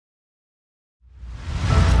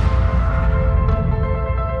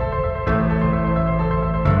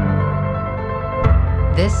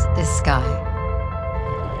is Skai.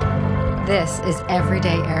 This is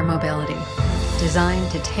everyday air mobility,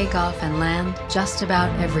 designed to take off and land just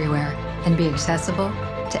about everywhere and be accessible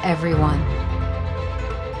to everyone.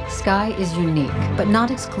 Skai is unique, but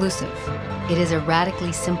not exclusive. It is a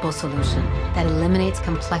radically simple solution that eliminates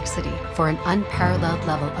complexity for an unparalleled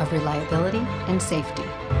level of reliability and safety.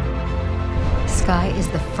 Skai is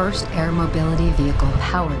the first air mobility vehicle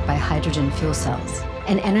powered by hydrogen fuel cells,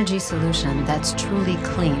 an energy solution that's truly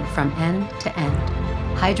clean from end to end.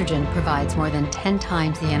 Hydrogen provides more than 10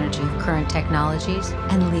 times the energy of current technologies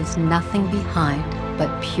and leaves nothing behind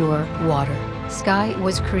but pure water. Skai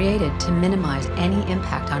was created to minimize any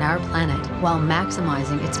impact on our planet while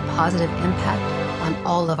maximizing its positive impact on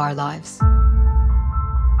all of our lives.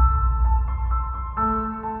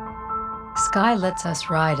 Skai lets us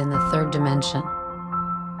ride in the third dimension,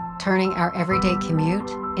 turning our everyday commute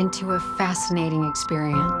into a fascinating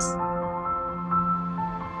experience.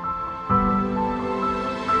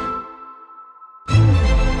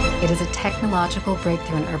 It is a technological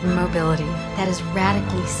breakthrough in urban mobility that is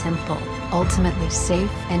radically simple, ultimately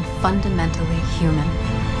safe, and fundamentally human.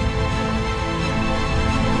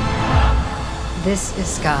 This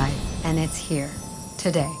is Skai, and it's here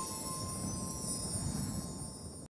today.